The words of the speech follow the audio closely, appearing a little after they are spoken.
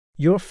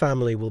Your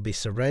family will be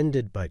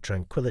surrounded by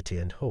tranquility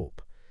and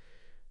hope.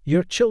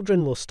 Your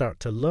children will start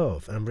to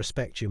love and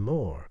respect you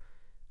more,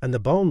 and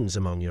the bonds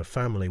among your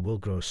family will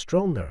grow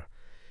stronger.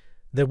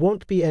 There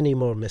won't be any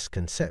more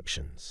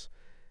misconceptions,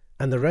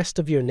 and the rest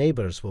of your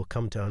neighbors will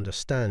come to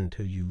understand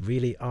who you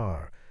really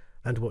are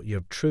and what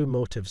your true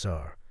motives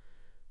are.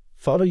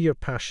 Follow your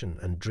passion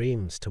and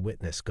dreams to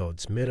witness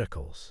God's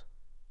miracles.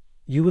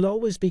 You will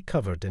always be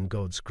covered in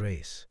God's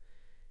grace.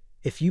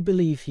 If you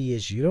believe He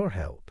is your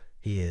help,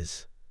 He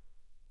is.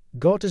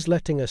 God is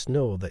letting us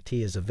know that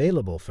He is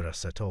available for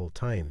us at all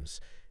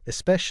times,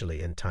 especially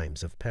in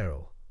times of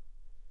peril.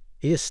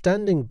 He is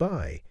standing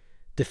by,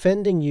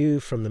 defending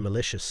you from the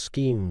malicious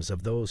schemes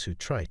of those who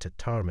try to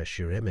tarnish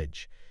your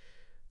image.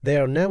 They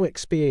are now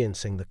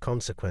experiencing the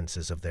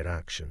consequences of their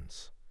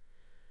actions.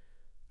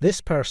 This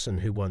person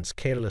who once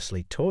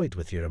carelessly toyed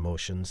with your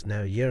emotions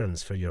now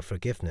yearns for your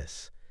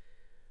forgiveness.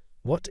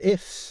 What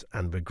ifs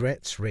and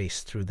regrets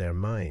race through their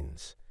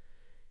minds.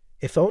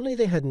 If only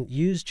they hadn't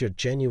used your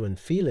genuine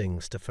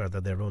feelings to further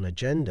their own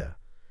agenda.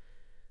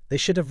 They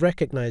should have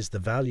recognized the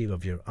value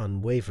of your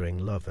unwavering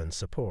love and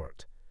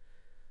support.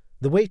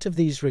 The weight of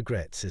these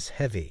regrets is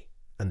heavy,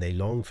 and they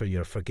long for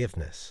your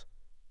forgiveness.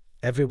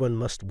 Everyone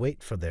must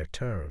wait for their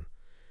turn.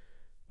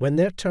 When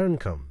their turn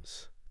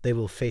comes, they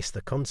will face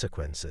the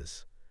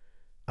consequences.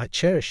 I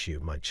cherish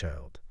you, my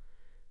child.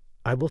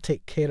 I will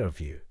take care of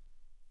you.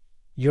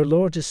 Your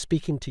Lord is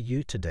speaking to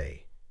you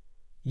today.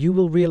 You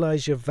will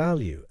realize your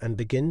value and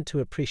begin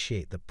to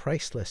appreciate the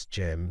priceless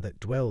gem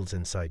that dwells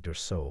inside your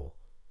soul.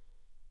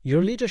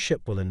 Your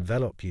leadership will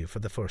envelop you for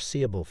the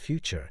foreseeable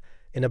future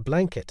in a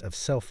blanket of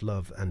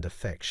self-love and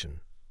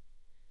affection.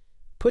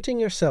 Putting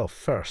yourself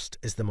first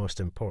is the most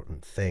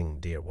important thing,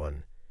 dear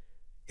one.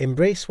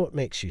 Embrace what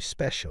makes you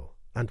special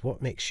and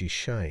what makes you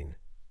shine.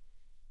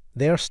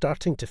 They are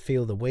starting to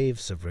feel the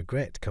waves of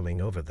regret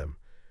coming over them,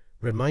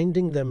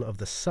 reminding them of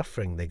the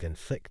suffering they've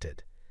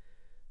inflicted.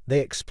 They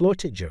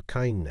exploited your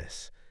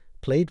kindness,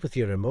 played with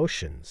your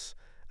emotions,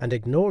 and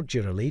ignored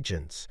your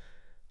allegiance,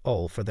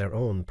 all for their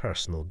own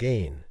personal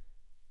gain.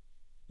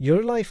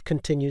 Your life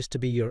continues to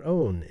be your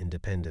own,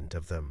 independent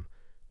of them,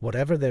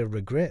 whatever their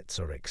regrets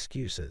or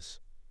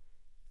excuses.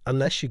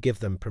 Unless you give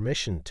them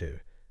permission to,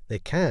 they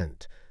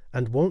can't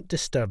and won't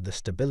disturb the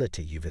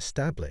stability you've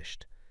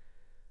established.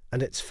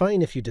 And it's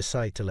fine if you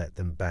decide to let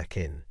them back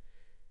in.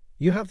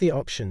 You have the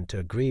option to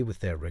agree with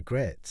their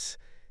regrets,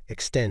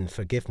 extend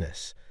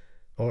forgiveness,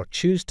 or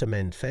choose to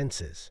mend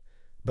fences,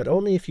 but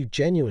only if you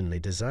genuinely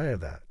desire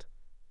that.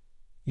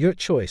 Your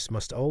choice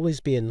must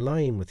always be in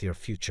line with your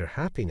future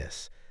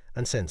happiness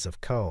and sense of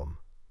calm.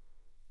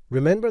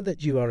 Remember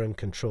that you are in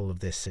control of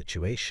this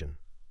situation.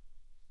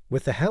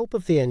 With the help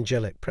of the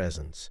angelic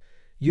presence,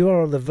 you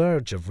are on the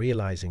verge of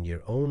realizing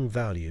your own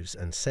values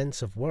and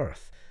sense of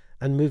worth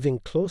and moving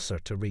closer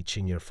to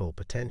reaching your full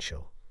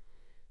potential.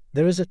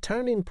 There is a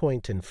turning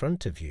point in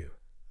front of you,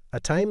 a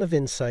time of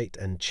insight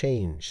and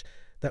change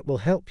that will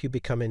help you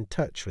become in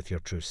touch with your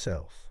true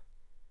self.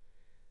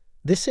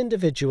 This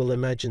individual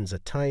imagines a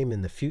time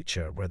in the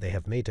future where they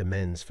have made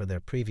amends for their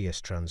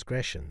previous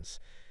transgressions,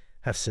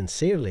 have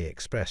sincerely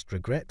expressed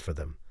regret for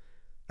them,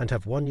 and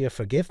have won your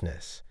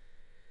forgiveness.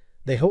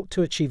 They hope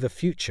to achieve a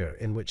future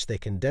in which they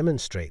can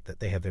demonstrate that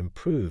they have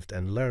improved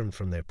and learned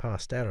from their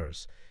past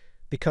errors,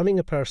 becoming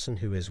a person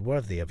who is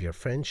worthy of your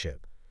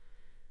friendship.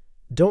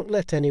 Don't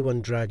let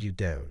anyone drag you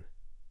down.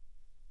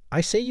 I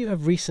say you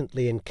have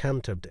recently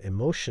encountered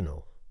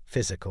emotional,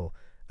 physical,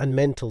 and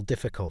mental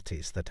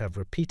difficulties that have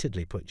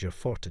repeatedly put your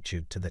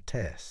fortitude to the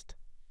test.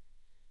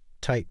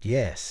 Type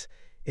yes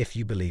if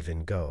you believe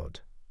in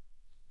God.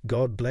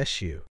 God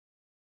bless you.